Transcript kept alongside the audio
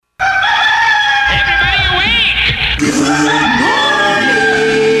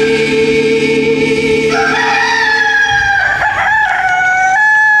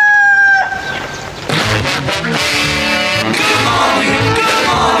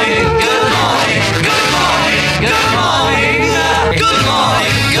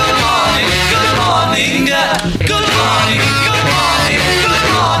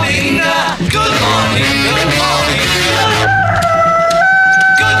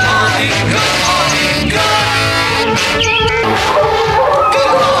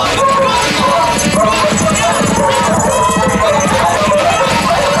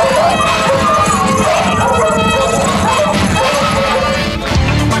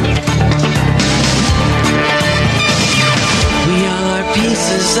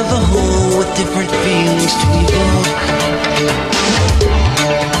piece of the whole with different feelings to evoke.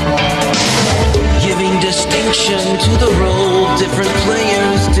 Giving distinction to the role, different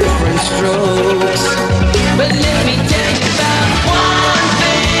players, different strokes. But let me tell you about one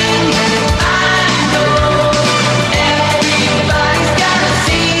thing I know. Everybody's got a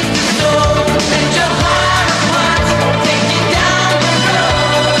seed to sow. Let your heart of hearts take you down the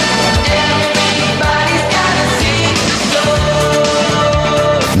road. Everybody's got a seed to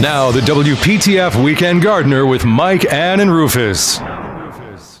sow. Now the WPTF Weekend Gardener with Mike, Ann, and Rufus.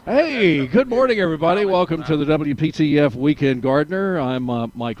 Hey, good morning, everybody. Welcome to the WPTF Weekend Gardener. I'm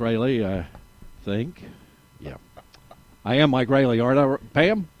Mike Rayleigh, I think. Yeah. I am Mike Rayleigh, aren't I?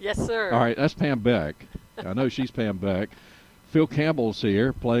 Pam? Yes, sir. All right, that's Pam Beck. I know she's Pam Beck. Phil Campbell's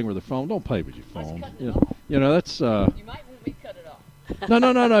here playing with the phone. Don't play with your phone. You know, that's... You might want me to cut it off.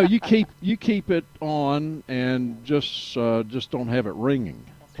 No. You keep it on and just don't have it ringing.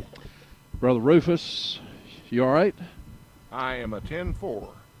 Brother Rufus, you all right? I am a 10-4.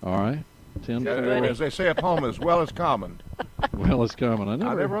 All right. 10-4. As they say at home, as well as common. Well, it's coming. I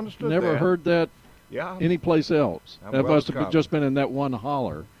never understood never that. heard that Yeah. anyplace else. I'm That well must have common. just been in that one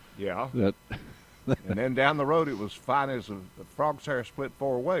holler. Yeah. That And then down the road, it was fine as the frog's hair split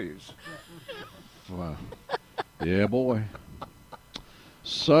 4 ways. wow. Yeah, boy.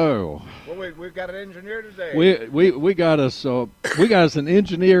 So Well, we've got an engineer today. we got us an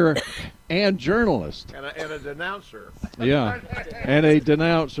engineer and journalist. And a denouncer. Yeah, and a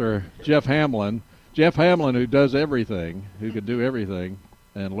denouncer, Jeff Hamlin. Jeff Hamlin, who does everything, who can do everything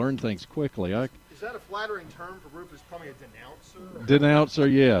and learn things quickly. Is that a flattering term for Rufus becoming a denouncer? Denouncer,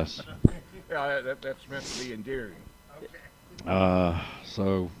 yes. Yeah, that's meant to be endearing.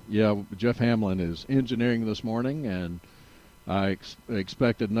 So, yeah, Jeff Hamlin is engineering this morning, and I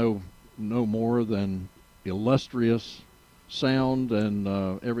expected no more than illustrious sound and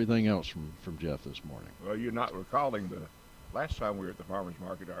everything else from Jeff this morning. Well, you're not recalling the last time we were at the farmer's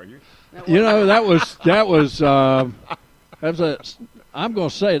market, are you? You know, I'm going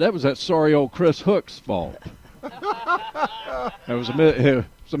to say that was that sorry old Chris Hook's fault. It was a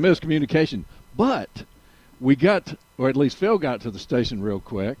miscommunication. But we got, or at least Phil got to the station real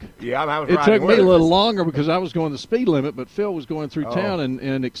quick. Yeah, I was It riding took me with a it. little longer because I was going the speed limit, but Phil was going through town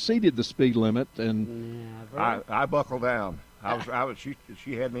and exceeded the speed limit. And I buckled down.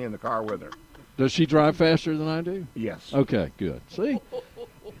 She had me in the car with her. does she drive faster than I do? Yes. Okay, good. See?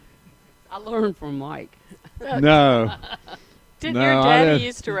 I learned from Mike. No. Didn't No, your I daddy didn't.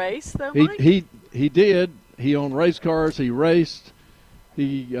 used to race, though, Mike? He did. He owned race cars. He raced.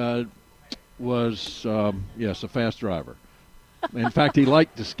 He was, yes, a fast driver. In fact, he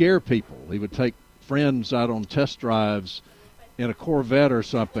liked to scare people. He would take friends out on test drives in a Corvette or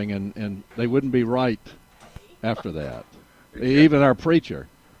something, and they wouldn't be right after that. Even our preacher.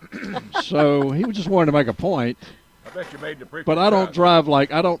 So he just wanted to make a point. I bet you made the preacher But I don't proud.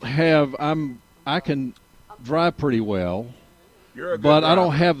 drive I can drive pretty well, You're a good but I don't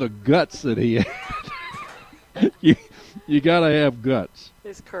driver. have the guts that he had. You got to have guts.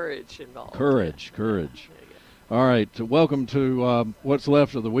 There's courage involved. Courage. All right, welcome to what's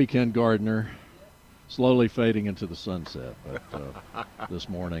left of the Weekend Gardener, slowly fading into the sunset. But this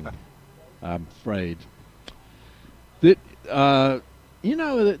morning, I'm afraid that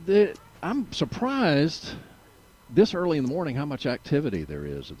I'm surprised this early in the morning how much activity there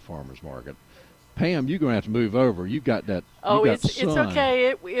is at the farmers market. Pam, you're going to have to move over. You've got that. Oh, you've got it's sun.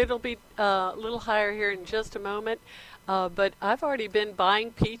 okay. It'll be a little higher here in just a moment. But I've already been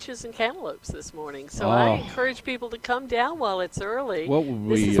buying peaches and cantaloupes this morning, so I Oh. encourage people to come down while it's early. What would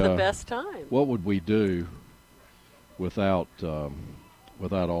This we, is the best time. What would we do without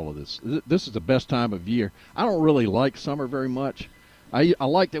all of this? This is the best time of year. I don't really like summer very much. I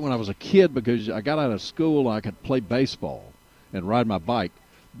liked it when I was a kid because I got out of school and I could play baseball and ride my bike.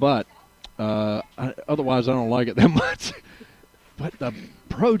 But otherwise, I don't like it that much. But the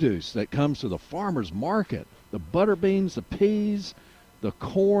produce that comes to the farmer's market, the butter beans, the peas, the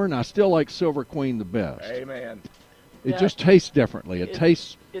corn, I still like Silver Queen the best. Amen. It Yeah. just tastes differently. It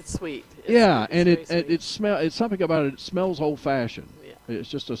tastes, It's sweet. It's yeah, sweet. and It's very sweet. it's something about it. It smells old-fashioned. Yeah. It's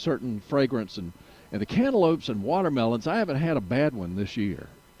just a certain fragrance, and the cantaloupes and watermelons. I haven't had a bad one this year.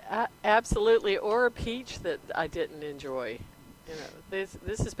 Absolutely, or a peach that I didn't enjoy. You know,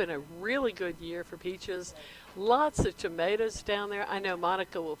 this has been a really good year for peaches. Lots of tomatoes down there. I know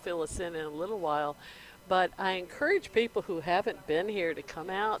Monica will fill us in a little while, but I encourage people who haven't been here to come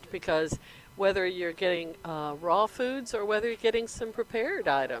out because whether you're getting raw foods or whether you're getting some prepared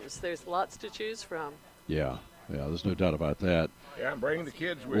items, there's lots to choose from. Yeah, there's no doubt about that. Yeah, I'm bringing the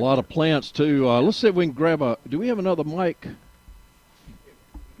kids with A lot of plants, too. Let's see if we can grab do we have another mic?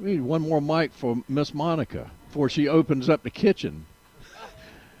 We need one more mic for Miss Monica before she opens up the kitchen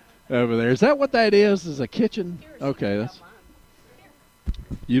over there. Is that what that is? Is a kitchen? Okay, that's.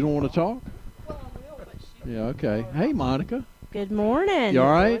 You don't want to talk? Yeah. Okay. Hey, Monica. Good morning. You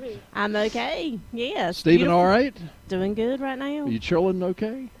all right? I'm okay. Yes. Stephen, beautiful. all right? Doing good right now. Are you chilling?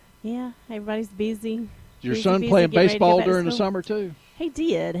 Okay. Yeah. Everybody's busy. Is your Busy, son busy, playing getting ready to go baseball back to during the school. summer too? He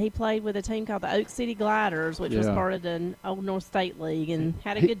did. He played with a team called the Oak City Gliders, which was Yeah. part of the Old North State League, and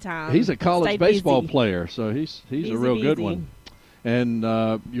had a good time. He's a college Stayed baseball busy. player, so he's Busy, a real good busy. one.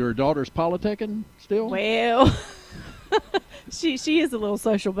 And your daughter's politicking still? Well, she is a little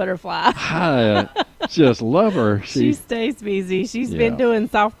social butterfly. I just love her. She stays busy. She's been Yeah. doing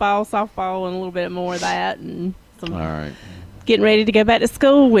softball, and a little bit more of that, and some All right. getting ready to go back to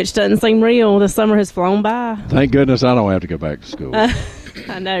school, which doesn't seem real. The summer has flown by. Thank goodness I don't have to go back to school.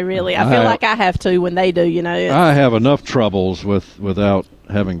 I know, really. I feel like I have to when they do, you know. I have enough troubles without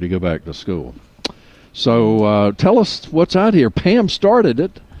having to go back to school. So tell us what's out here. Pam started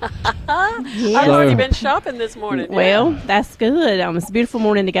it. I've already been shopping this morning. yeah. Well, that's good. It's a beautiful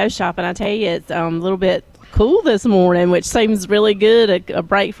morning to go shopping. I tell you, it's a little bit cool this morning, which seems really good, a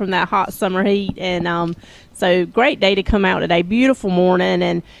break from that hot summer heat. And so great day to come out today. Beautiful morning,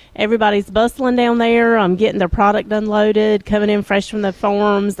 and everybody's bustling down there, getting their product unloaded, coming in fresh from the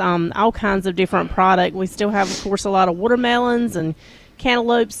farms, all kinds of different product. We still have, of course, a lot of watermelons and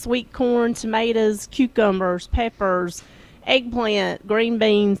cantaloupe, sweet corn, tomatoes, cucumbers, peppers, eggplant, green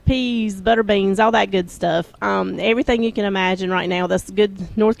beans, peas, butter beans, all that good stuff. Everything you can imagine right now. That's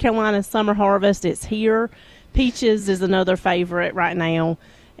good North Carolina summer harvest. It's here. Peaches is another favorite right now.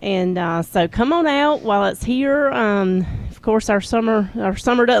 And so come on out while it's here. Of course, our summer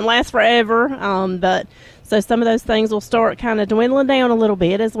doesn't last forever, but so some of those things will start kind of dwindling down a little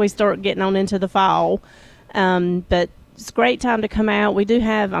bit as we start getting on into the fall. But it's a great time to come out. We do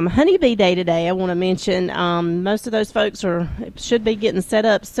have Honeybee Day today. I want to mention most of those folks should be getting set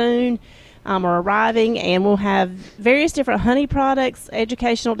up soon. Are arriving, and we'll have various different honey products,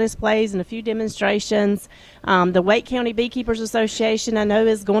 educational displays, and a few demonstrations. The Wake County Beekeepers Association, I know,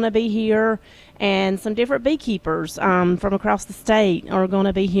 is going to be here, and some different beekeepers from across the state are going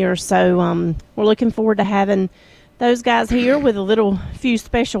to be here. So we're looking forward to having those guys here with a few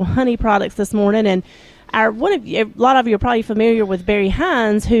special honey products this morning. And a lot of you are probably familiar with Barry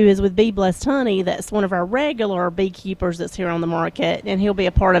Hines, who is with Bee Blessed Honey. That's one of our regular beekeepers that's here on the market, and he'll be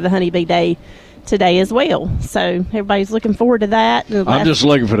a part of the Honeybee Day today as well. So everybody's looking forward to that. I'm just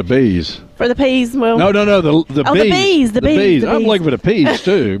looking for the bees. For the peas, well. No, the bees. The bees. I'm looking for the peas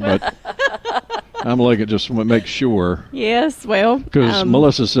too, but I'm looking just to make sure. Yes, well. Because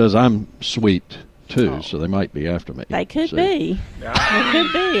Melissa says I'm sweet too, so they might be after me. They could See? be. They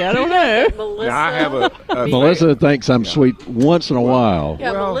could be. I don't know. Melissa. Now, I have a Melissa thinks I'm sweet once in a while.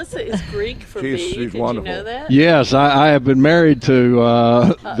 Yeah, Well, Melissa is Greek for she's bee. Did wonderful. you know that? Yes, I have been married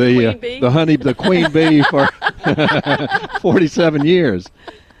to queen bee? the queen bee for 47 years.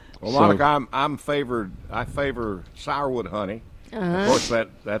 Well, So- Monica, I favor sourwood honey. Of course,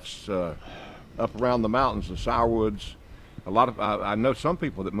 that's up around the mountains, the sourwoods. I know some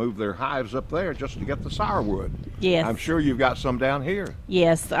people that move their hives up there just to get the sourwood. Yes. I'm sure you've got some down here.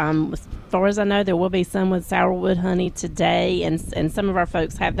 Yes, as far as I know, there will be some with sourwood honey today, and some of our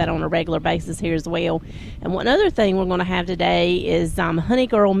folks have that on a regular basis here as well. And one other thing we're going to have today is Honey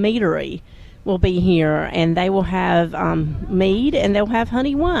Girl Meadery will be here, and they will have mead, and they'll have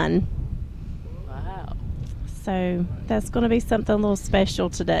honey wine. Wow. So that's going to be something a little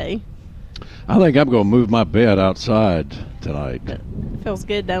special today. I think I'm going to move my bed outside tonight. Feels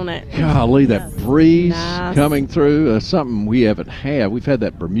good, don't it? Golly, that breeze Nice. coming through, something we haven't had. We've had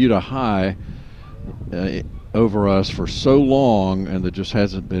that Bermuda high over us for so long, and there just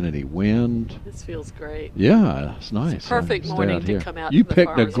hasn't been any wind. This feels great. Yeah, it's nice. It's a perfect Stay morning out to here. come out You to the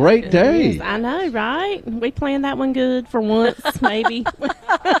picked a farmer's great market. day. Yes, I know, right? We planned that one good for once, maybe.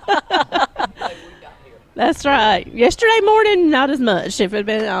 That's right. Yesterday morning, not as much. If it had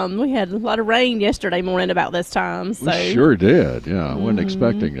been, we had a lot of rain yesterday morning about this time. So We sure did. Yeah, I wasn't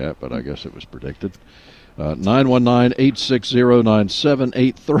expecting that, but I guess it was predicted.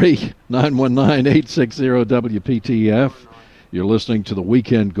 919-860-9783, 919-860-WPTF. You're listening to the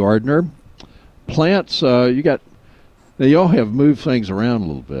Weekend Gardener. Plants, y'all have moved things around a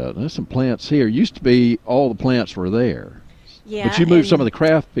little bit. There's some plants here. Used to be all the plants were there. yeah. But you moved and- some of the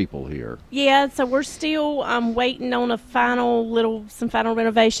craft people here. Yeah, so we're still waiting on some final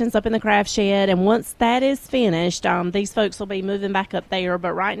renovations up in the craft shed, and once that is finished, these folks will be moving back up there.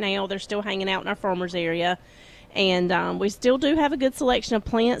 But right now, they're still hanging out in our farmers area, And we still do have a good selection of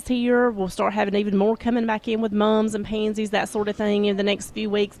plants here. We'll start having even more coming back in with mums and pansies, that sort of thing, in the next few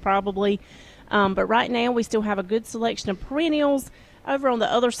weeks probably. But right now we still have a good selection of perennials. Over on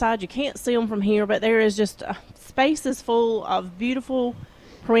the other side, you can't see them from here, but there is just space is full of beautiful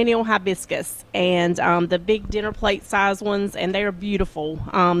perennial hibiscus and the big dinner plate size ones, and they're beautiful.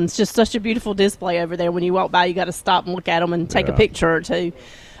 It's just such a beautiful display over there. When you walk by, you got to stop and look at them and take a picture or two.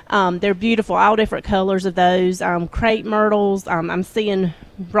 They're beautiful, all different colors of those. Crepe myrtles. I'm seeing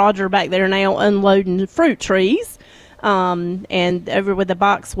Roger back there now unloading fruit trees. And over with the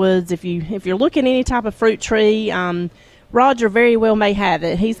boxwoods, if you're looking at any type of fruit tree, Roger very well may have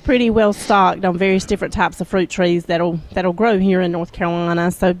it. He's pretty well stocked on various different types of fruit trees that'll grow here in North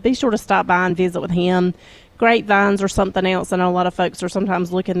Carolina. So be sure to stop by and visit with him. Grapevines or something else. I know a lot of folks are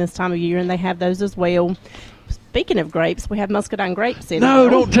sometimes looking this time of year, and they have those as well. Speaking of grapes, we have muscadine grapes in. No,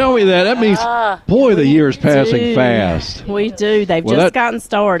 don't tell me that. That means, boy, the year is passing fast. We do. They've just gotten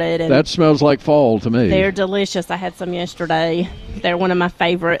started. And that smells like fall to me. They're delicious. I had some yesterday. They're one of my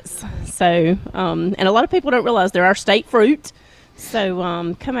favorites. So, and a lot of people don't realize they're our state fruit.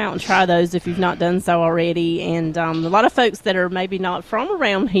 So come out and try those if you've not done so already. And a lot of folks that are maybe not from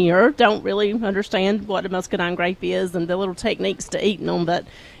around here don't really understand what a muscadine grape is and the little techniques to eating them. But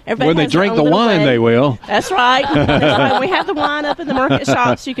everybody when they has their drink own the little wine, way. they will. That's right. That's right. We have the wine up in the market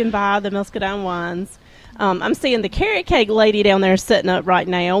shops. You can buy the muscadine wines. I'm seeing the carrot cake lady down there sitting up right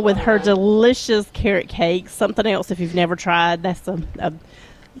now with her delicious carrot cake. Something else if you've never tried. That's a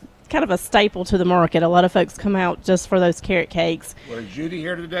kind of a staple to the market. A lot of folks come out just for those carrot cakes. Well, is Judy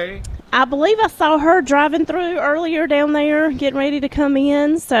here today? I believe I saw her driving through earlier down there, getting ready to come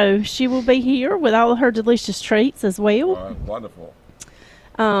in. So she will be here with all of her delicious treats as well. Wonderful.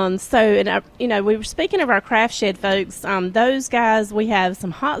 We were speaking of our craft shed folks. Those guys, we have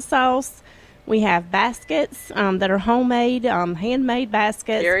some hot sauce. We have baskets that are homemade, handmade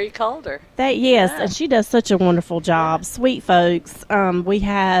baskets. Gary Calder. And she does such a wonderful job. Sweet folks. We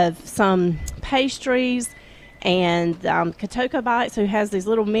have some pastries and Kotoko Bites, who has these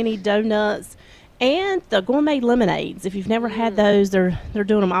little mini donuts, and the gourmet lemonades. If you've never had those, they're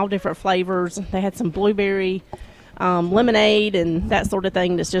doing them all different flavors. They had some blueberry lemonade and that sort of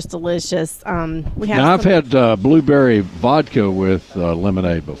thing that's just delicious. I've had blueberry vodka with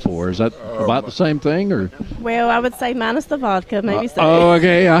lemonade before. Is that about the same thing, or? Well, I would say minus the vodka, maybe so. Oh,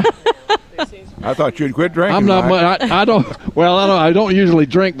 okay. I thought you'd quit drinking. I'm not. I don't. Well, I don't usually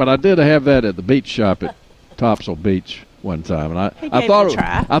drink, but I did have that at the beach shop at Topsail Beach one time, and I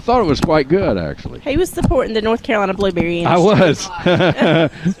thought it was quite good, actually. He was supporting the North Carolina blueberry industry. I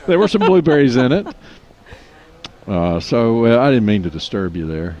was. There were some blueberries in it. So I didn't mean to disturb you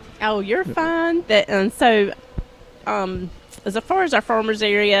there. Oh, you're fine. As far as our farmers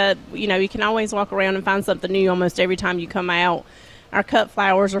area, you can always walk around and find something new almost every time you come out. Our cut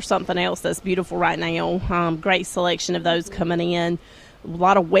flowers are something else that's beautiful right now. Great selection of those coming in. A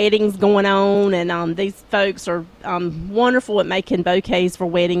lot of weddings going on, and these folks are wonderful at making bouquets for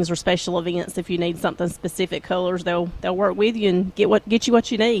weddings or special events. If you need something specific colors, they'll work with you and get you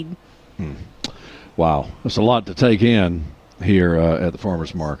what you need. Wow, that's a lot to take in here at the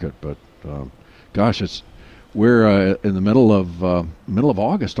farmers market. But gosh, we're in the middle of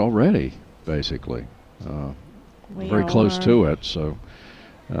August already, basically. Very close to it. So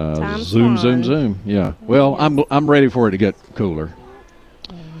zoom. Yeah. Well, I'm ready for it to get cooler.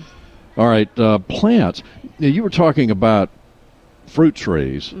 All right, plants. Now, you were talking about fruit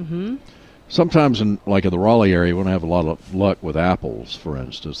trees. Mm-hmm. Sometimes in the Raleigh area, we don't have a lot of luck with apples, for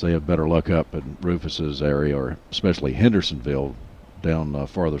instance. They have better luck up in Rufus's area, or especially Hendersonville down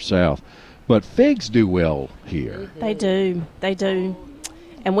farther south. But figs do well here. They do.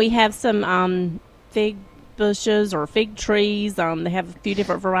 And we have some fig bushes or fig trees. They have a few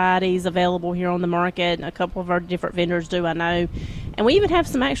different varieties available here on the market. A couple of our different vendors do, I know. And we even have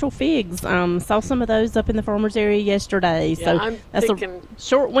some actual figs. Saw some of those up in the farmers area yesterday. Yeah, so that's a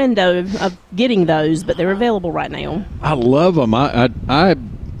short window of getting those, but they're available right now. I love them.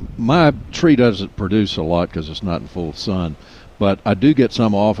 My tree doesn't produce a lot because it's not in full sun, but I do get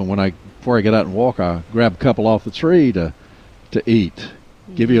some off, and before I get out and walk, I grab a couple off the tree to eat.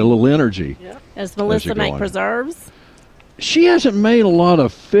 Give you a little energy. Yeah. Does Melissa make preserves? She hasn't made a lot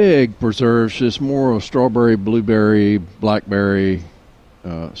of fig preserves. It's more of strawberry, blueberry, blackberry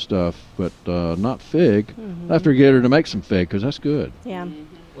stuff, but not fig. Mm-hmm. I have to get her to make some fig because that's good. Yeah.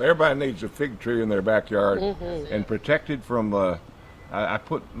 Well, everybody needs a fig tree in their backyard and protected from.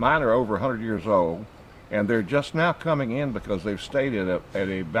 Mine are over 100 years old, and they're just now coming in because they've stayed at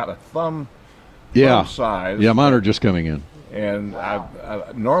about a thumb size. Yeah, mine are just coming in. And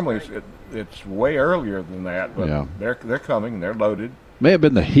normally it's way earlier than that, but Yeah. they're coming. They're loaded. May have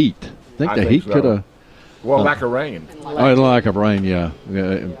been the heat. I think the heat so. could have. Well, lack of rain. Oh, lack of rain, yeah,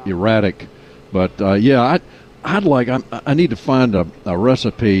 erratic. But yeah, I need to find a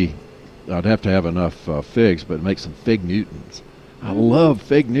recipe. I'd have to have enough figs, but make some fig Newtons. I love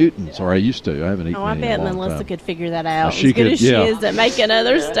fig Newtons, or I used to. I haven't eaten Oh, I any bet in a long Melissa time. could figure that out. She as good could, as she yeah. is at making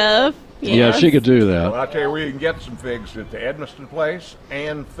other stuff. Yeah, Yes. she could do Well, that. I tell you where you can get some figs at the Edmiston place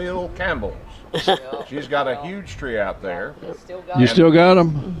and Phil Campbell's. She's got a huge tree out there. Still got You it. still got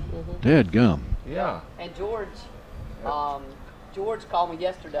them? Dead gum. Yeah. And George called me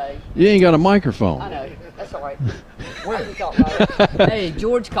yesterday. You ain't got a microphone. I know. That's all right. I can talk about it. Hey,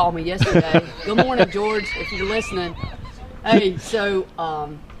 George called me yesterday. Good morning, George, if you're listening. Hey, so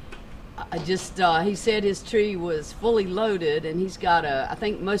he said his tree was fully loaded, and he's got I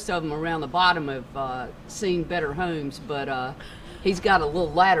think most of them around the bottom have seen better homes, but he's got a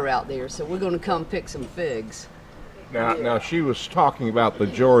little ladder out there, so we're going to come pick some figs. Now she was talking about the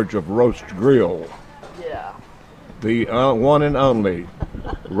George of Roast Grill, Yeah. the one and only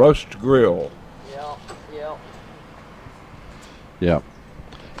Roast Grill. Yeah. Yeah.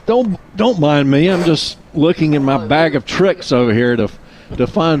 Don't mind me. I'm just looking in my bag of tricks over here to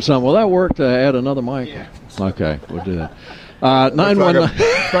find some. Will that work to add another mic? Yeah. Okay, we'll do that. 919.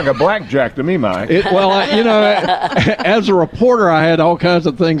 It's like a blackjack to me, Mike. As a reporter, I had all kinds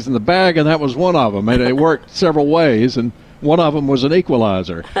of things in the bag, and that was one of them. And it worked several ways, and one of them was an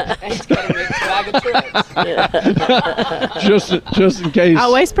equalizer. He's got a mixed bag of tricks. just in case.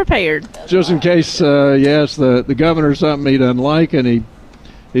 Always prepared. Just in case, yes, the governor's something he doesn't like, and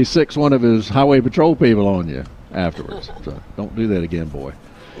he sicks one of his highway patrol people on you afterwards. So don't do that again, boy.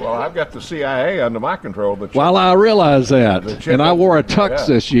 Well, I've got the CIA under my control. Well, I realize that, and I wore a tux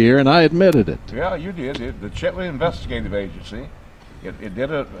this year, and I admitted it. Yeah, you did. The Chitley Investigative Agency, it did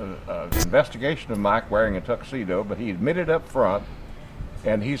an investigation of Mike wearing a tuxedo, but he admitted up front,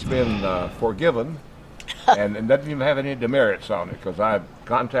 and he's been forgiven, and doesn't even have any demerits on it, because I've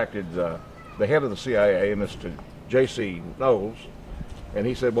contacted the head of the CIA, Mr. J.C. Knowles, and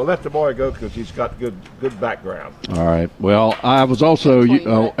he said, well, let the boy go because he's got good background. All right. Well, I was also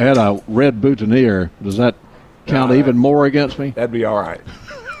had a red boutonniere. Does that count even more against me? That'd be all right.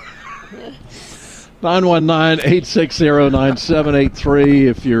 919-860-9783.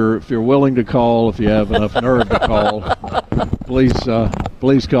 If you're willing to call, if you have enough nerve to call,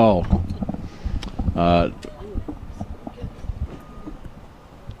 please call.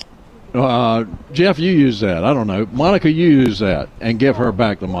 Jeff, you use that. I don't know. Monica, you use that and give her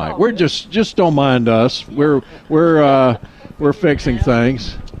back the mic. We're just don't mind us. We're fixing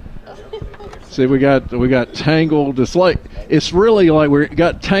things. See, we got tangled. It's really like we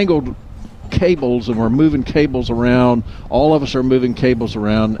got tangled cables, and we're moving cables around. All of us are moving cables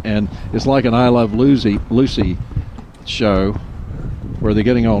around, and it's like an I Love Lucy show where they're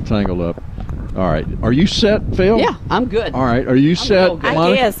getting all tangled up. All right. Are you set, Phil? Yeah, I'm good. All right. Are you set, real good.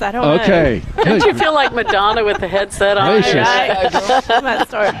 Monica? I guess. I don't know. Okay. Don't you feel like Madonna with the headset on? Gracious. I might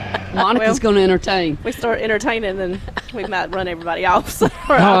start. Monica's going to entertain. We start entertaining, then we might run everybody off. So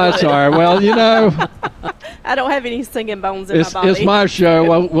Oh, that's all right. Well, I don't have any singing bones in it's my body. it's my show.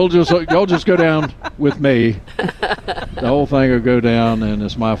 Well, you'll just go down with me. The whole thing will go down, and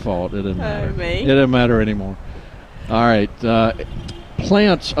it's my fault. It doesn't matter. me. It doesn't matter anymore. All right.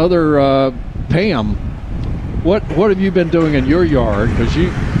 Plants. Pam. What have you been doing in your yard? Because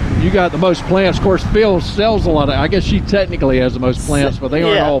you got the most plants. Of course, Phil sells a lot of. I guess she technically has the most plants, but they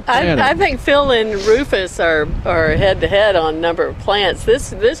aren't all planted. I think Phil and Rufus are head to head on number of plants.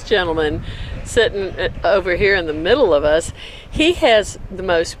 This gentleman sitting over here in the middle of us, he has the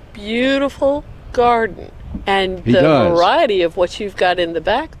most beautiful garden. And He the does. variety of what you've got in the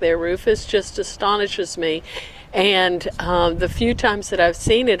back there, Rufus, just astonishes me. And the few times that I've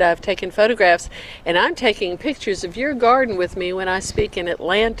seen it, I've taken photographs, and I'm taking pictures of your garden with me when I speak in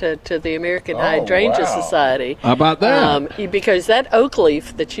Atlanta to the American Hydrangea wow. Society. How about that? Because that oak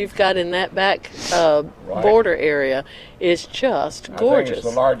leaf that you've got in that back border area is just I think gorgeous. it's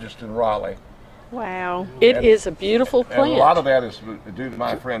the largest in Raleigh. Wow. It is a beautiful And a lot plant. of that is due to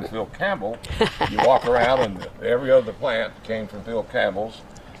my friend Phil Campbell. You walk around, and every other plant came from Phil Campbell's.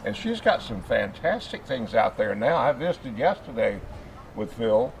 And she's got some fantastic things out there now. I visited yesterday with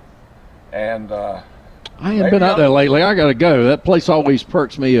Phil, and I haven't been out there lately. I got to go. That place always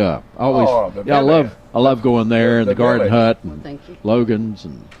perks me up. Always. the Yeah, I love going there and the garden village. hut and Thank you. Logan's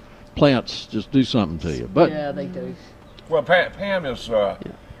and plants just do something to you. But Yeah, they do. well, Pam is.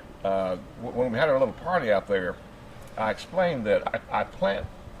 When we had our little party out there, I explained that I plant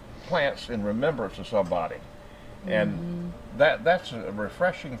plants in remembrance of somebody, and that's a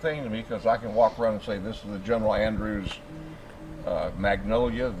refreshing thing to me because I can walk around and say, this is the General Andrews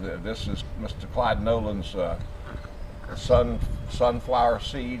magnolia. This is Mr. Clyde Nolan's sunflower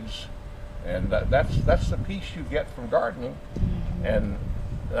seeds, and that's the peace you get from gardening. And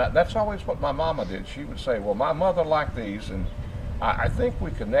that's always what my mama did. She would say, well, my mother liked these, and I think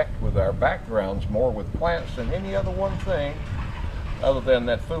we connect with our backgrounds more with plants than any other one thing other than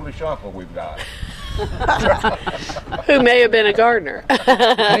that foolish uncle we've got. Who may have been a gardener.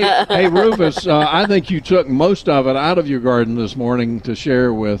 Hey, Rufus, I think you took most of it out of your garden this morning to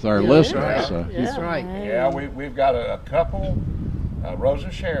share with our listeners. That's right. Yeah, we've got a couple Rosa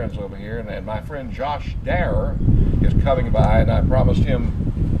Sharons over here, and my friend Josh Darrer is coming by, and I promised him,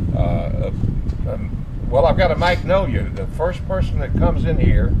 well, I've got a magnolia. The first person that comes in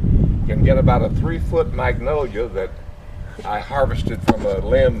here can get about a 3-foot magnolia that I harvested from a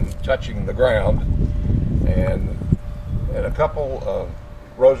limb touching the ground, and a couple of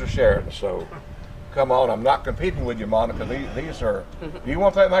Rosa Sharons. So come on, I'm not competing with you, Monica. These are, do you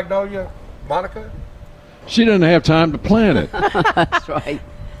want that magnolia, Monica? She doesn't have time to plant it. That's right.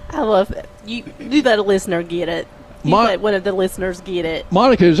 I love it. You let a listener get it. You let one of the listeners get it.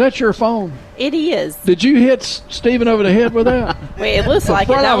 Monica, is that your phone? It is. Did you hit Stephen over the head with that? Well, it looks like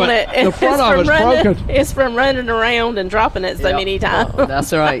it, front of don't it- it? the front of it's broken. It's from running around and dropping it so many times. Oh,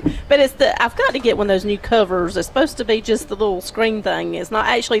 that's right. But I've got to get one of those new covers. It's supposed to be just the little screen thing. It's not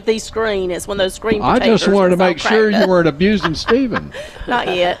actually the screen. It's one of those screen I protectors. just wanted to that's all make sure cracked you up. weren't abusing Stephen.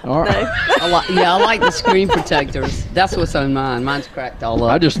 Not yet. All right. No. I like the screen protectors. That's what's on mine. Mine's cracked all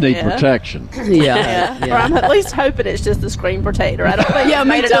up. I just need Yeah. protection. yeah. Or I'm at least hoping it's just the screen protector. I don't think Yeah, it's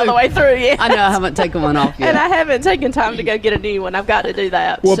me made it all too. the way through yet. I know I haven't taken one off yet. And I haven't taken time to go get a new one. I've got to do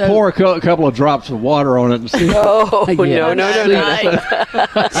that. We'll So- pour a couple of drops of water on it and see. Oh, Yeah. no.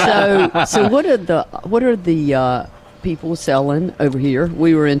 So what are the people selling over here?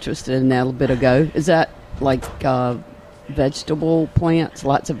 We were interested in that a bit ago. Is that like vegetable plants?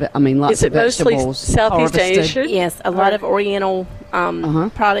 Lots Is of it mostly vegetables. Southeast harvested? Asian? Yes, a lot of Oriental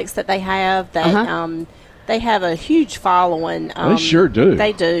products that they have that they have a huge following. They sure do.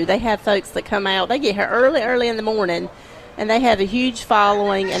 They do. They have folks that come out. They get here early in the morning, and they have a huge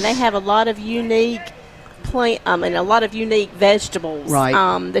following, and they have a lot of unique and a lot of unique vegetables Right.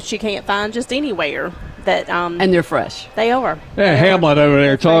 that you can't find just anywhere. That And they're fresh. they are. Yeah, Hamlet over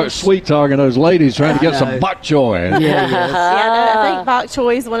there sweet talking those ladies trying to get some know. bok choy. Yeah, Yeah, I think bok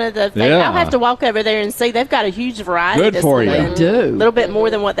choy is one of the things. Yeah. I'll have to walk over there and see. They've got a huge variety. Good this for you. morning. They do. A little bit more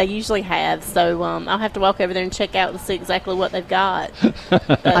than what they usually have. So I'll have to walk over there and check out and see exactly what they've got.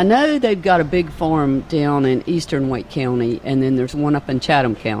 I know they've got a big farm down in eastern Wake County, and then there's one up in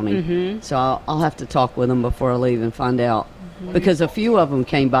Chatham County. Mm-hmm. So I'll have to talk with them before I leave and find out. Because a few of them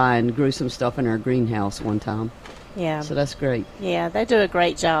came by and grew some stuff in our greenhouse one time. Yeah. So that's great. Yeah, they do a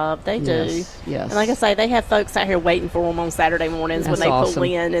great job. They do. Yes. And like I say, they have folks out here waiting for them on Saturday mornings when That's they awesome. pull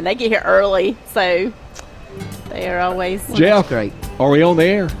in, and they get here early. So they are always. Jeff, great. are we on the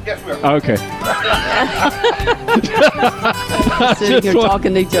air? Yes, we are. Okay. Sitting here Just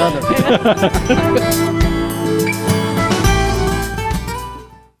talking to each other.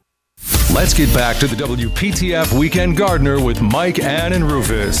 Let's get back to the WPTF Weekend Gardener with Mike, Ann, and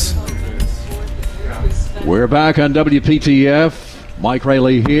Rufus. We're back on WPTF. Mike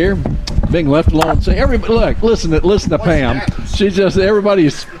Rayleigh here. Being left alone. Say, everybody, look, listen to Pam. She's just,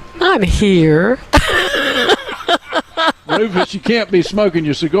 everybody's, I'm here. Rufus, you can't be smoking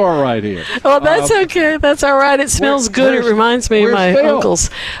your cigar right here. Well, that's okay. That's all right. It smells good. It where's- reminds me of where's my Phil? uncle's.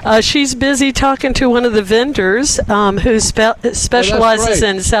 She's busy talking to one of the vendors who specializes great.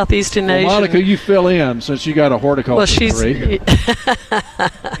 in Southeast Well, Asia. Monica, you fill in since you got a horticulture Well, she's. degree.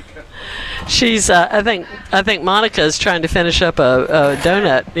 She's. I think Monica is trying to finish up a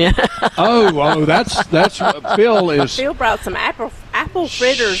donut. Yeah. Oh, that's Phil is. Phil brought some apple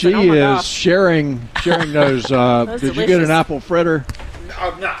fritters. She and oh my is gosh. sharing those. Did you get delicious. an apple fritter?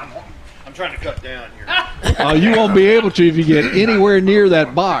 No, I'm trying to cut down here. You won't be able to if you get anywhere near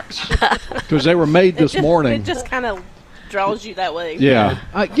that box because they were made this morning. It just kind of draws you that way. Yeah,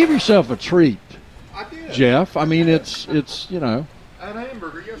 give yourself a treat, I did. Jeff. I mean, it's I had a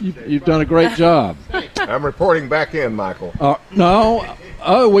hamburger yesterday. you've done a great job. I'm reporting back in, Michael. No,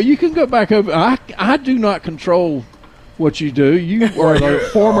 well, you can go back over. I do not control what you do. You are the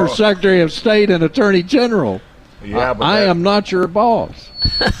former Secretary of State and Attorney General. Yeah, but I am not your boss.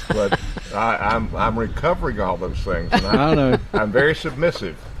 But I'm recovering all those things. And I know. I'm very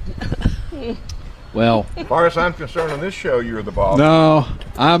submissive. Well, As far as I'm concerned, on this show, you're the boss. no,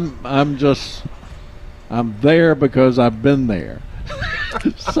 I'm there because I've been there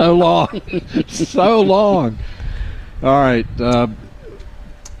so long. All right.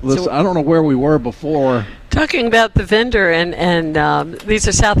 Listen, I don't know where we were before. Talking about the vendor, and these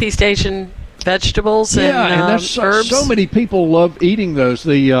are Southeast Asian vegetables and there's herbs. so many people love eating those.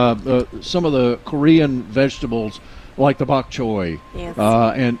 The some of the Korean vegetables, like the bok choy, Yes.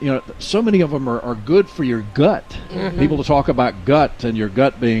 and so many of them are good for your gut. People talk about gut and your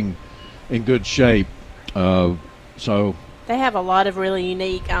gut being in good shape. So They have a lot of really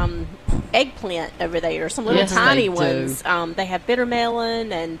unique eggplant over there. Some little Yes, tiny they do. ones. They have bitter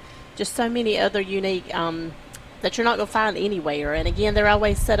melon and just so many other unique that you're not going to find anywhere. And again, they're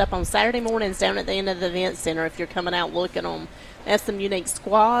always set up on Saturday mornings down at the end of the event center if you're coming out looking on. That's some unique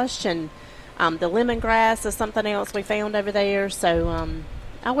squash, and the lemongrass is something else we found over there. So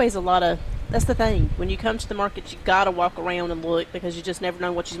always a lot of. That's the thing. When you come to the market, you got to walk around and look because you just never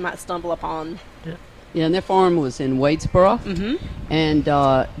know what you might stumble upon. Yeah, and their farm was in Wadesboro. And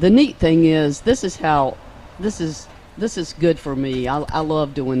the neat thing is, this is good for me. I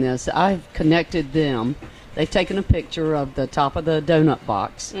love doing this. I've connected them. They've taken a picture of the top of the donut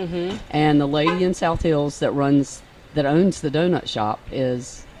box, and the lady in South Hills that owns the donut shop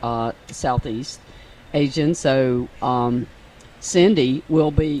is Southeast Asian. So Cindy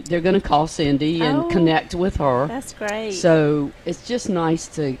they're going to call Cindy and connect with her. That's great. So it's just nice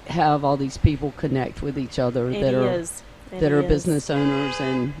to have all these people connect with each other that are business owners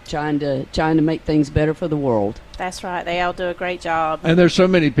and trying to make things better for the world. That's right. They all do a great job. and there's so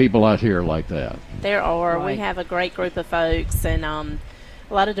many people out here like that. There are. We Right. have a great group of folks and a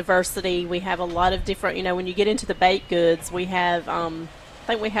lot of diversity. We have a lot of different, when you get into the baked goods, we have, I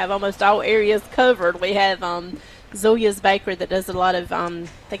think we have almost all areas covered. We have Zulia's Bakery that does a lot of, I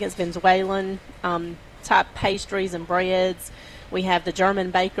think it's Venezuelan type pastries and breads. We have the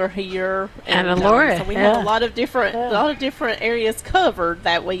German baker here, And Laura, so we have yeah. a lot of different areas covered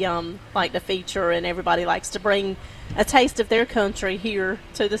that we like to feature, and everybody likes to bring a taste of their country here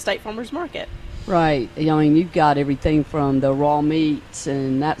to the State Farmers Market. Right. I mean, you've got everything from the raw meats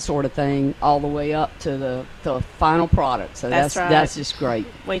and that sort of thing all the way up to the final product. So That's right. that's just great.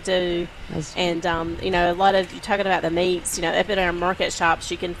 We do. That's- And, a lot of, you're talking about the meats, up at our market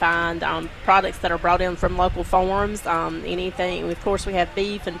shops, you can find products that are brought in from local farms, anything. Of course, we have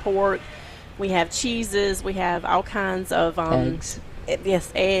beef and pork. We have cheeses. We have all kinds of Eggs.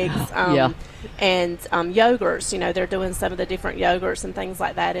 Yes, eggs. Yeah. And yogurts. They're doing some of the different yogurts and things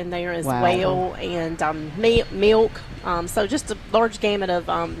like that in there as Wow. well. And milk. So just a large gamut of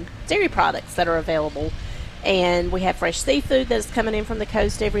dairy products that are available. And we have fresh seafood that's coming in from the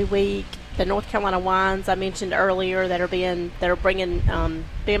coast every week. The North Carolina wines I mentioned earlier that are being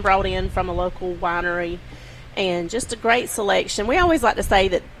brought in from a local winery. And just a great selection. We always like to say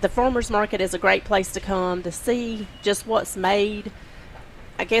that the farmers market is a great place to come to see just what's made.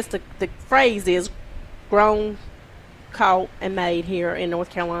 I guess the phrase is grown, caught, and made here in North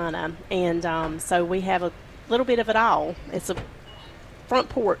Carolina. And so we have a little bit of it all. It's a front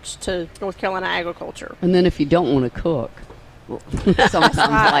porch to North Carolina agriculture. And then if you don't want to cook, sometimes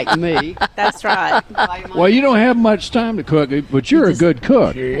like me. That's right. Well, you don't have much time to cook, but you're a good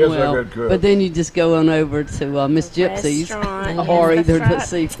cook. She is Well, a good cook. but then you just go on over to Miss Gypsy's Restaurant, or yes, either that's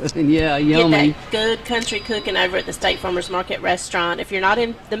the right. seafood. And yeah, Get yummy. that good country cooking over at the State Farmers Market restaurant. If you're not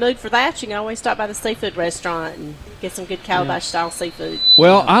in the mood for that, you can always stop by the seafood restaurant and get some good calabash style seafood.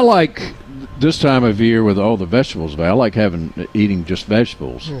 Well, I like this time of year with all the vegetables. I like eating just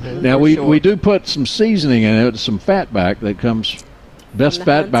vegetables. Now we do put some seasoning in it, some fat back that comes. Best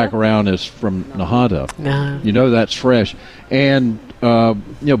fat back around is from Nahanta. No. That's fresh, and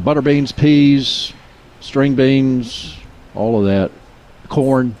butter beans, peas, string beans, all of that,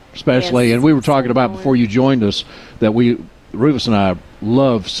 corn especially. Yes, And we were talking some about corn. before you joined us that Rufus and I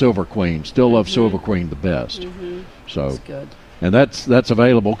love Silver Queen. Still love Silver Queen the best. So, That's good. and that's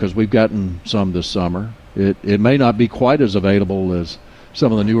available because we've gotten some this summer. It may not be quite as available as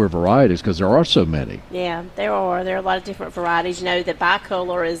some of the newer varieties because there are so many. Yeah, there are a lot of different varieties. The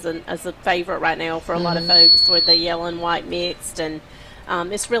bicolor is a favorite right now for a lot of folks with the yellow and white mixed, and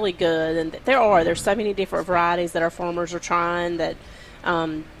it's really good. And there's so many different varieties that our farmers are trying that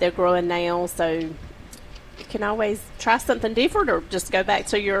they're growing now. So you can always try something different, or just go back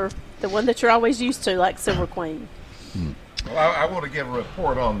to the one that you're always used to, like Silver Queen. Well, I want to give a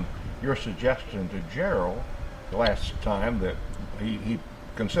report on your suggestion to Gerald the last time that he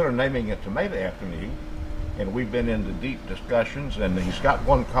considered naming it Tomato Afternoon, and we've been into deep discussions, and he's got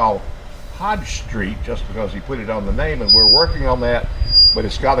one called Hodge Street just because he put it on the name, and we're working on that, but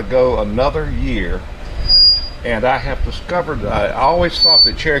it's got to go another year. And I have discovered, I always thought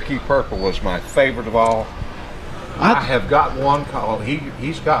that Cherokee Purple was my favorite of all, I have got one called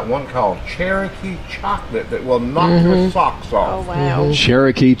he's got one called Cherokee Chocolate that will knock the socks off. Oh, wow.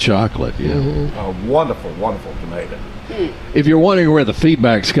 Cherokee chocolate, yeah. A wonderful, wonderful tomato. If you're wondering where the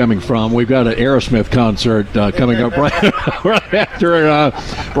feedback's coming from, we've got an Aerosmith concert coming up right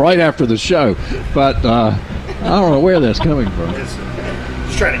after the show. But I don't know where that's coming from. Just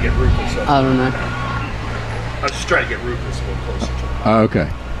trying to get Rufus up. I don't know. I was just trying to get Rufus a little closer to him. Okay.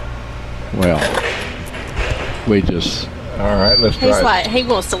 Well, we just. All right, let's try He's it. like, he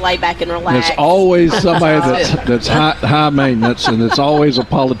wants to lay back and relax. There's always somebody that's high maintenance, and it's always a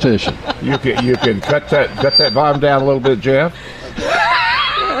politician. You can cut that volume down a little bit, Jeff.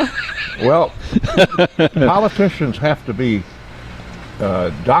 Well, politicians have to be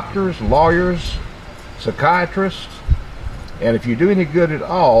doctors, lawyers, psychiatrists, and if you do any good at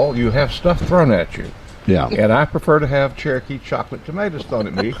all, you have stuff thrown at you. Yeah. And I prefer to have Cherokee chocolate tomatoes thrown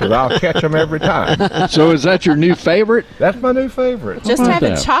at me because I'll catch them every time. So is that your new favorite? That's my new favorite. Just about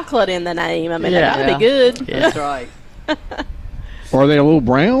having that? chocolate in the name. I mean, Yeah. that would be good. That's right. Are they a little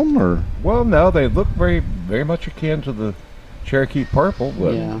brown or? Well, no, they look very, very much akin to the Cherokee purple,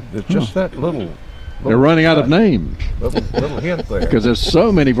 but Yeah. it's just that little They're running out of names little hint there. because there's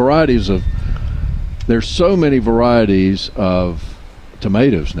so many varieties of. There's so many varieties of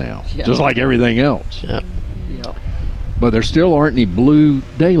tomatoes now, Yeah. just like everything else. Yep. Yep. But there still aren't any blue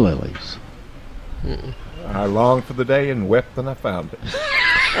daylilies. I longed for the day and wept when I found it.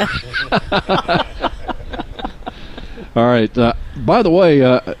 All right. By the way,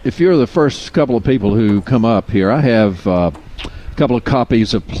 if you're the first couple of people who come up here, I have a couple of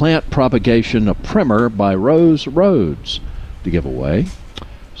copies of Plant Propagation, a primer by Rose Rhodes to give away.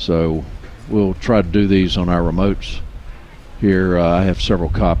 So we'll try to do these on our remotes here. I have several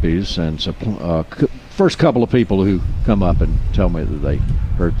copies, and so first couple of people who come up and tell me that they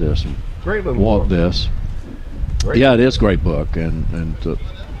heard this and Great little want book. this. Great. Yeah, it is a great book, and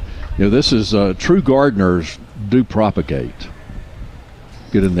this is true gardeners do propagate.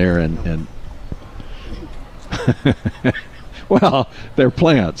 Get in there and well, they're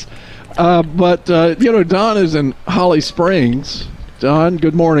plants. But Don is in Holly Springs. Don,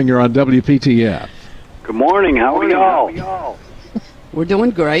 good morning. You're on WPTF. Good morning. How are y'all? We're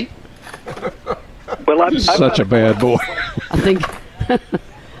doing great. Well, I'm Such a bad boy. I think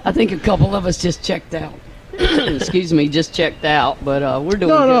I think a couple of us just checked out. Excuse me, just checked out, but we're doing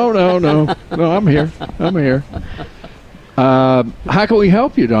good. No. I'm here. How can we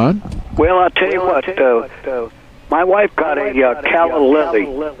help you, Don? Well, I'll tell you what. My wife got a calla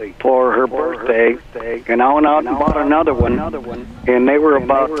lily for her birthday, and I went out and bought another one. And they were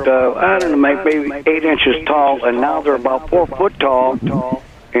about, I don't know, maybe 8 inches tall, and now they're about 4 foot tall,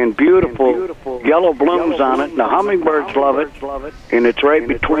 and beautiful yellow blooms on it. And the hummingbirds love it, and it's right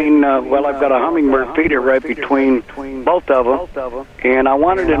between, well, I've got a hummingbird feeder right between both of them. And I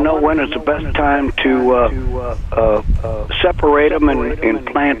wanted to know when is the best time to separate them and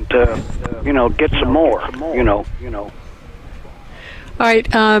plant, get some more, All right,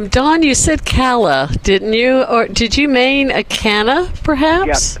 Don, you said calla, didn't you? Or did you mean a canna,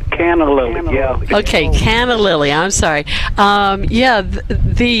 perhaps? Yeah, canna lily, yeah. Okay, canna lily. I'm sorry.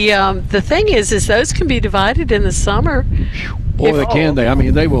 The thing is those can be divided in the summer. Boy, they can. I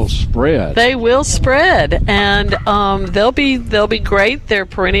mean, they will spread. They will spread, and they'll be great. They're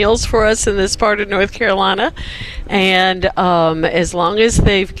perennials for us in this part of North Carolina, and as long as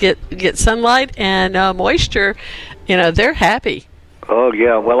they get sunlight and moisture, they're happy. Oh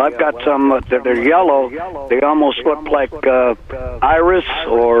yeah, well I've got some. They're yellow. They almost look like iris,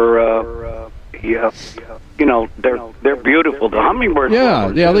 or they're beautiful. The hummingbirds.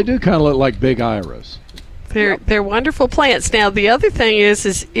 Yeah, they do kind of look like big iris. They're wonderful plants. Now the other thing is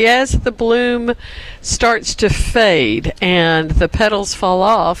as the bloom starts to fade and the petals fall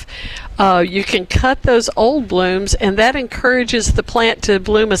off, you can cut those old blooms, and that encourages the plant to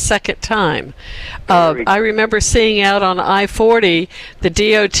bloom a second time. I remember seeing out on I-40, the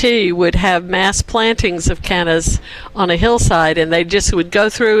DOT would have mass plantings of cannas on a hillside, and they just would go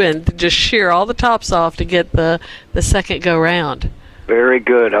through and just shear all the tops off to get the second go round. Very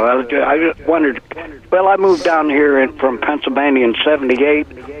good. I just wondered. Well, I moved down here from Pennsylvania in '78,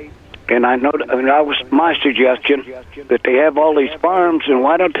 and that was my suggestion that they have all these farms, and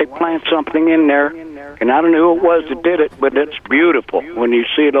why don't they plant something in there? And I don't know who it was that did it, but it's beautiful when you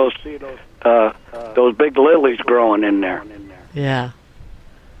see those big lilies growing in there. Yeah.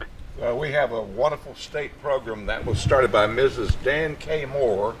 We have a wonderful state program that was started by Mrs. Dan K.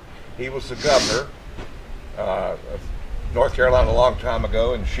 Moore. He was the governor of North Carolina a long time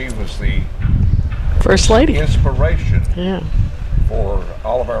ago, and she was the First lady. Inspiration Yeah. for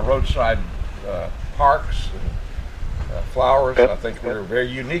all of our roadside parks flowers. I think we're very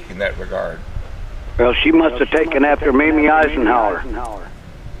unique in that regard. Well, she must have taken after Mamie Eisenhower.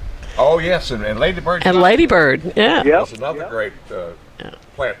 Oh, yes, and Ladybird. And Ladybird, yeah. Yep. That's another great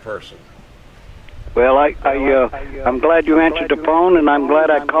plant person. Well, I'm glad you answered the phone, and I'm glad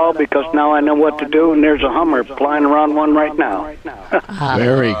I called because now I know what to do, and there's a Hummer flying around one right now.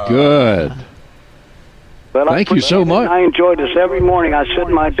 Very good. Well, Thank you so much. I enjoy this every morning. I sit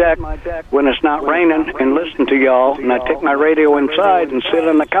in my deck when it's not raining and listen to y'all, and I take my radio inside and sit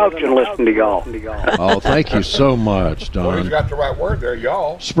on the couch and listen to y'all. Oh, thank you so much, Well, he's Don. got the right word there,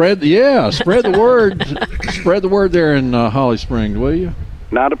 y'all. Spread the word. Spread the word there in Holly Springs, will you?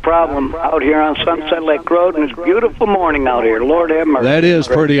 Not a problem. Out here on Sunset Lake Road, and it's a beautiful morning out here. Lord have mercy. That is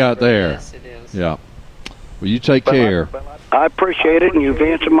pretty out there. Yes, it is. Yeah. Well, you take care. I appreciate it, and you've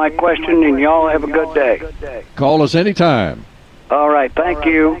answered my question, and y'all have a good day. Call us anytime. All right, thank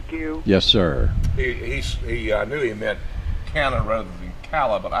you. Yes, sir. I knew he meant canna rather than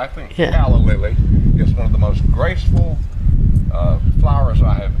calla, but I think Yeah. calla lily is one of the most graceful flowers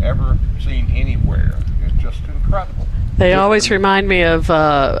I have ever seen anywhere. It's just incredible. They always remind me of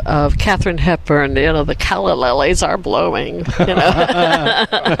Katharine Hepburn. You know, the calla lilies are blowing. You know,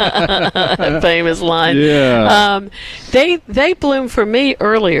 that famous line. Yeah. They bloom for me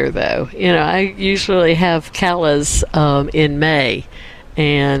earlier though. You know, I usually have callas in May,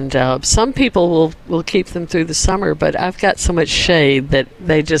 and some people will keep them through the summer. But I've got so much shade that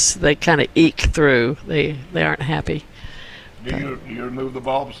they kind of eke through. They aren't happy. Do you remove the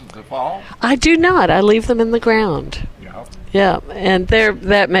bulbs in the fall? I do not. I leave them in the ground. Yeah. Yeah, and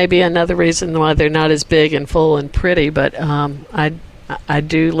that may be another reason why they're not as big and full and pretty, but I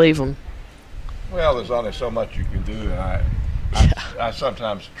do leave them. Well, there's only so much you can do, and I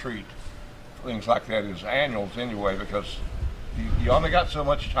sometimes treat things like that as annuals anyway, because you only got so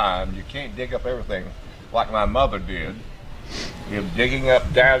much time. You can't dig up everything like my mother did. You're digging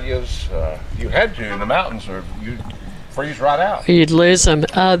up dahlias. You had to in the mountains, or you freeze right out. You'd lose them.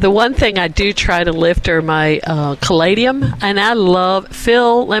 The one thing I do try to lift are my caladium, and I love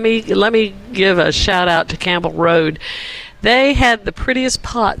Phil. Let me give a shout out to Campbell Road. They had the prettiest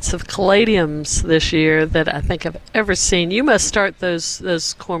pots of caladiums this year that I think I've ever seen. You must start those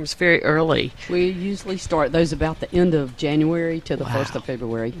corms very early. We usually start those about the end of January to the 1st of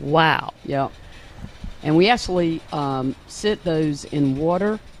February. Wow. Yeah. And we actually sit those in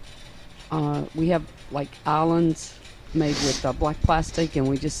water. We have like islands made with black plastic, and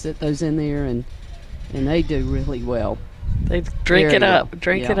we just sit those in there, and they do really well. They drink Very it up. well.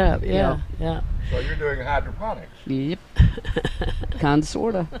 Drink Yeah. it up. Yeah. Yeah. Yeah. So you're doing hydroponics. Yep. Kind of,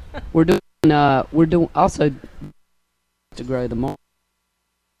 sort of. We're doing also to grow the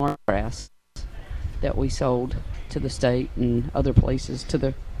marsh grass that we sold to the state and other places, to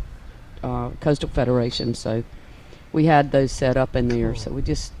the Coastal Federation. So we had those set up in there. So we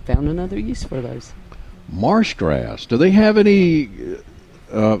just found another use for those. Marsh grass. Do they have any?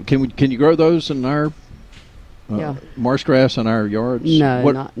 Can you grow those in our Yeah. marsh grass in our yards? No,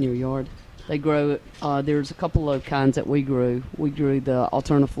 What- not in your yard. They grow. There's a couple of kinds that we grew. We grew the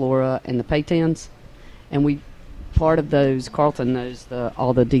alterniflora and the paytans, and part of those, Carlton knows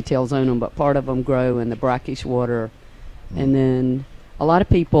all the details on them, but part of them grow in the brackish water, and then a lot of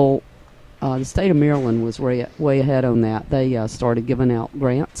people, the state of Maryland was way ahead on that. They started giving out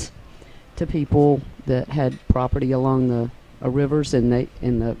grants to people that had property along the rivers and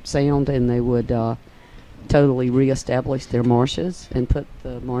the sound, and they would totally reestablish their marshes and put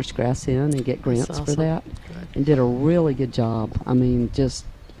the marsh grass in and get grants for awesome. that, and did a really good job. I mean, just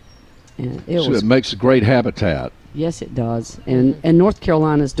and it So was it makes a great habitat. yes, it does, and North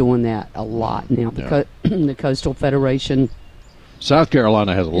Carolina's doing that a lot now. The Coastal Federation. South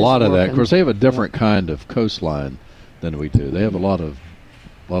Carolina has a lot of that. Of working. course, they have a different kind of coastline than we do. They have a lot of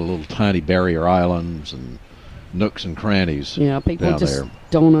little tiny barrier islands and nooks and crannies. Yeah, people down just there.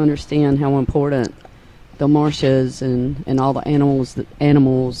 don't understand how important the marsh is, and all the animals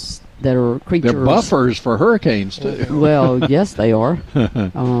that are creatures. They're buffers for hurricanes too. Well, yes, they are,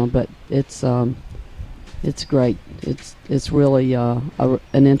 but it's great. It's really an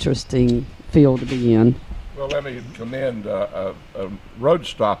interesting field to be in. Well, let me commend a road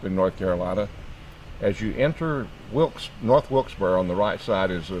stop in North Carolina. As you enter North Wilkesboro, on the right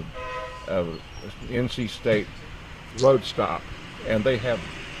side is a NC State road stop, and they have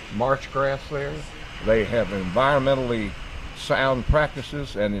marsh grass there. They have environmentally sound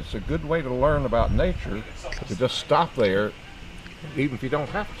practices, and it's a good way to learn about nature to just stop there, even if you don't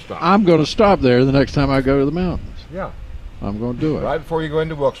have to stop. I'm going to stop there the next time I go to the mountains. Yeah, I'm going to do it. right before you go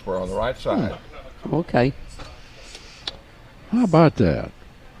into Wilkesboro on the right side. Okay. How about that?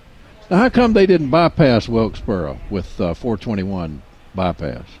 Now, how come they didn't bypass Wilkesboro with 421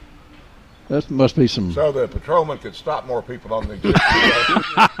 bypass? That must be some. So the patrolman could stop more people on the existing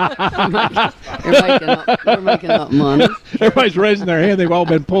They're making up money. Everybody's raising their hand. They've all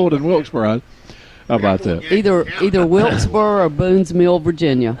been pulled in Wilkesboro. How about that? Either Wilkesboro or Boone's Mill,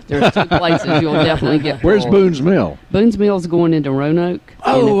 Virginia. There's two places you'll definitely get. Where's Boone's Mill? Boone's Mill's going into Roanoke.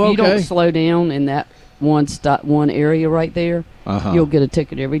 Oh, and if you okay. don't slow down in that one area right there, you'll get a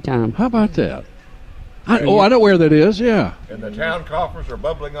ticket every time. How about that? I know where that is, yeah. And the town coffers are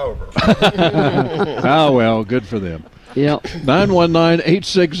bubbling over. Oh, well, good for them. Yep.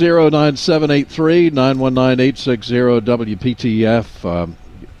 919-860-9783, 919-860-WPTF.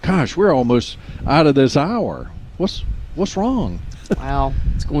 Gosh, we're almost out of this hour. What's wrong? Wow,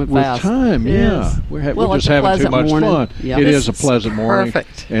 it's going With fast. time, yeah. We're just having too much fun. Yep. It is a pleasant morning.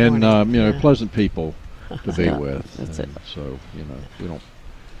 Perfect. And, pleasant people to be with. That's it. So,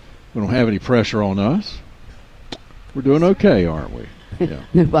 we don't have any pressure on us. We're doing okay, aren't we? Yeah.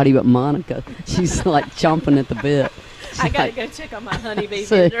 Nobody but Monica. She's like chomping at the bit. I got to go check on my honeybee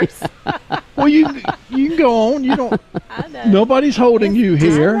See. vendors. Well, you can go on. You don't. I know. Nobody's holding you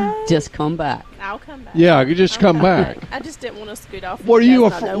here. Just come back. I'll come back. Yeah, you just come back. I just didn't want to scoot off. What are you?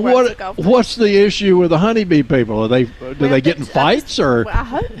 because I know where I took off. What's the issue with the honeybee people? Do they get in fights or? Well, I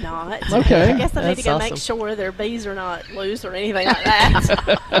hope not. Okay. I guess I need to go That's make awesome. sure their bees are not loose or anything like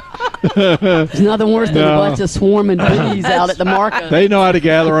that. There's nothing worse than a No. bunch of swarming bees out at the market. They know how to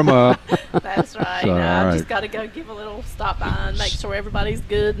gather them up. That's right. So, all I've right. just got to go give a little stop by and make sure everybody's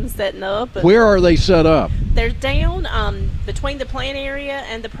good and setting up. And Where are they set up? they're down between the plant area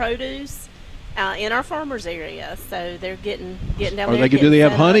and the produce in our farmers area. So they're getting down there. Do they have getting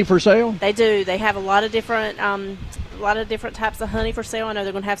set honey up. for sale? They do. They have a lot of different types of honey for sale. I know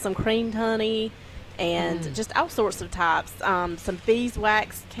they're going to have some creamed honey and just all sorts of types. Some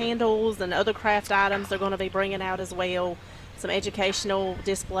beeswax candles and other craft items they're going to be bringing out as well. Some educational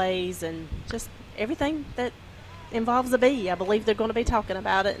displays and just everything that involves a bee. I believe they're going to be talking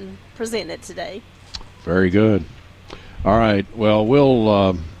about it and presenting it today. Very good. All right. Well,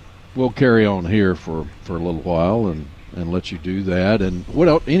 we'll carry on here for a little while and let you do that. And what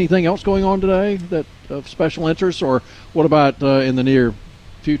else? Anything else going on today that of special interest, or what about in the near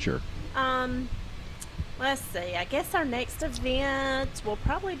future? Let's see. I guess our next event will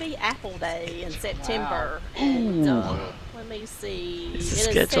probably be Apple Day in September. And let me see. It is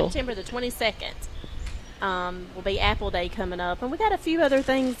September the 22nd. Will be Apple Day coming up, and we got a few other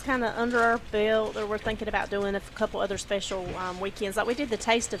things kind of under our belt that we're thinking about doing. A couple other special weekends, like we did the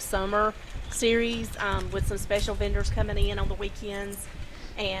Taste of Summer series with some special vendors coming in on the weekends,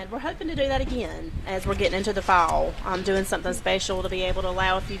 and we're hoping to do that again as we're getting into the fall. Doing something special to be able to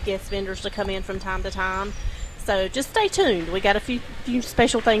allow a few guest vendors to come in from time to time. So just stay tuned. We got a few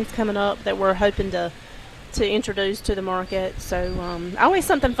special things coming up that we're hoping to introduce to the market. So always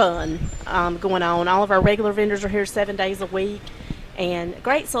something fun going on. All of our regular vendors are here 7 days a week, and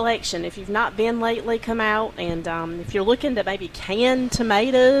great selection. If you've not been lately, come out, and if you're looking to maybe can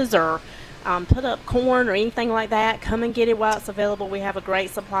tomatoes or put up corn or anything like that, come and get it while it's available. We have a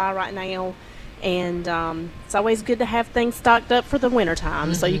great supply right now, and it's always good to have things stocked up for the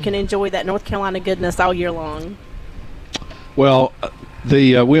wintertime so you can enjoy that North Carolina goodness all year long. Well,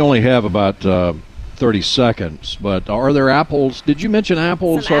 we only have about 30 seconds, but are there apples? Did you mention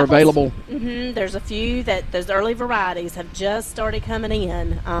apples Some are apples. available? There's a few that those early varieties have just started coming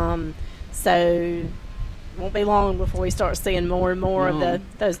in, so won't be long before we start seeing more and more of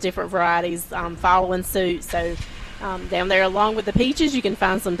those different varieties following suit. So down there, along with the peaches, you can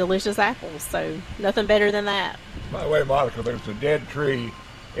find some delicious apples. So nothing better than that. By the way, Monica, there's a dead tree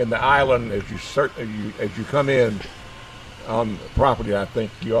in the island as you come in on the property. I think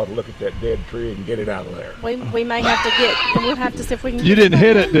you ought to look at that dead tree and get it out of there. We may have to we'll have to see if we can. You didn't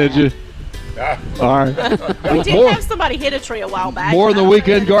hit it, did you? All right. We did have somebody hit a tree a while back. More than the I don't know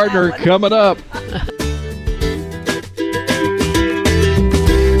Weekend that Gardener one. coming up.